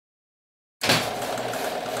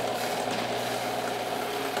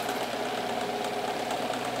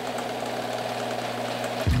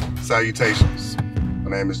Salutations.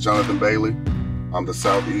 My name is Jonathan Bailey. I'm the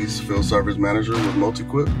Southeast Field Service Manager with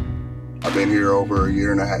Multiquip. I've been here over a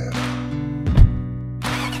year and a half.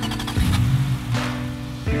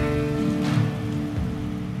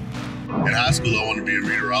 In high school, I wanted to be a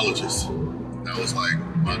meteorologist. That was like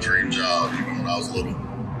my dream job, even when I was little.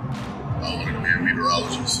 I wanted to be a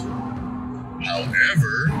meteorologist.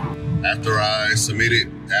 However, after I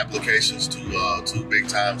submitted applications to two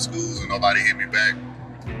big-time schools and nobody hit me back,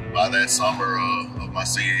 by that summer of my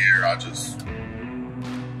senior year, I just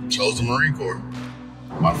chose the Marine Corps.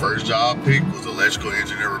 My first job pick was electrical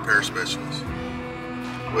engineer repair specialist,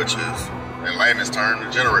 which is, in layman's terms, a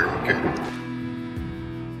generator mechanic.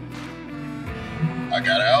 I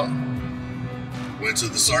got out, went to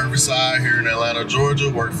the service side here in Atlanta, Georgia,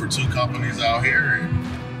 worked for two companies out here, and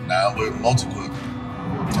now I'm with Multiquip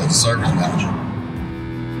as a service manager.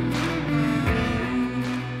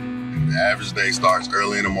 The average day starts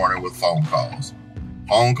early in the morning with phone calls.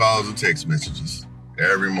 Phone calls and text messages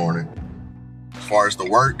every morning. As far as the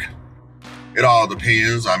work, it all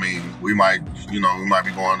depends. I mean, we might be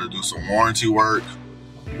going to do some warranty work.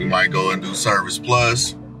 We might go and do Service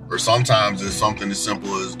Plus, or sometimes it's something as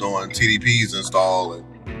simple as doing TDPs install and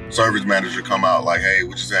service manager come out like, hey,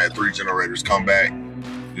 we just had 3 generators come back.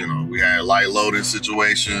 We had light loading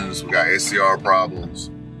situations. We got SCR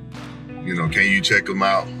problems. Can you check them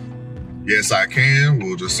out? Yes, I can.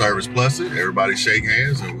 We'll just Service Plus it. Everybody shake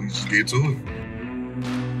hands and we just get to it.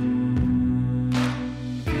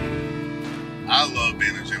 I love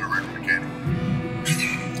being a generator mechanic.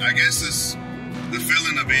 I guess it's the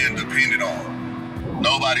feeling of being depended on.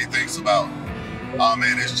 Nobody thinks about, oh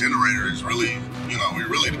man, this generator is really, we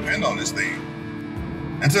really depend on this thing.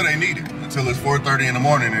 Until they need it. Until it's 4:30 in the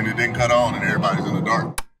morning and it didn't cut on and everybody's in the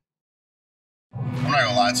dark. I'm not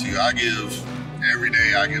gonna lie to you, every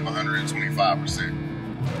day I give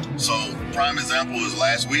 125%. So prime example is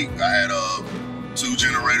last week, I had 2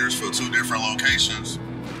 generators for 2 different locations.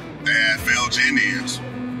 They had failed gen ends,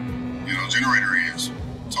 generator ends,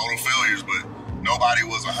 total failures, but nobody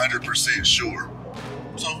was 100% sure.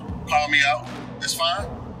 So call me out, it's fine.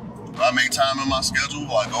 I make time in my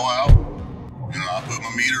schedule, I go out, I put my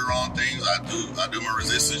meter on things, I do my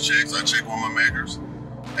resistance checks, I check with my makers.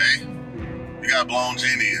 Hey, you got blown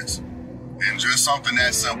gen ends. And just something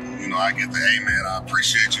that simple, I get the, hey man, I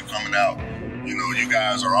appreciate you coming out. You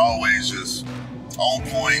guys are always just on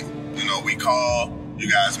point. We call, you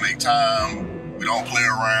guys make time, we don't play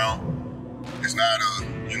around. It's not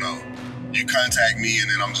you contact me and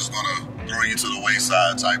then I'm just gonna throw you to the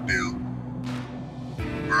wayside type deal.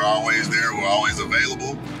 We're always there, we're always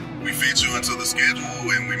available. We fit you into the schedule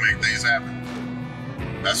and we make things happen.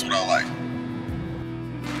 That's what I like.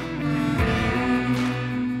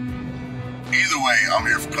 Either way, I'm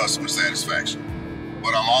here for customer satisfaction,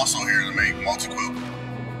 but I'm also here to make Multiquip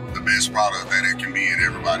the best product that it can be in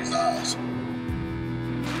everybody's eyes.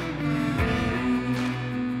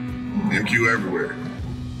 MQ everywhere.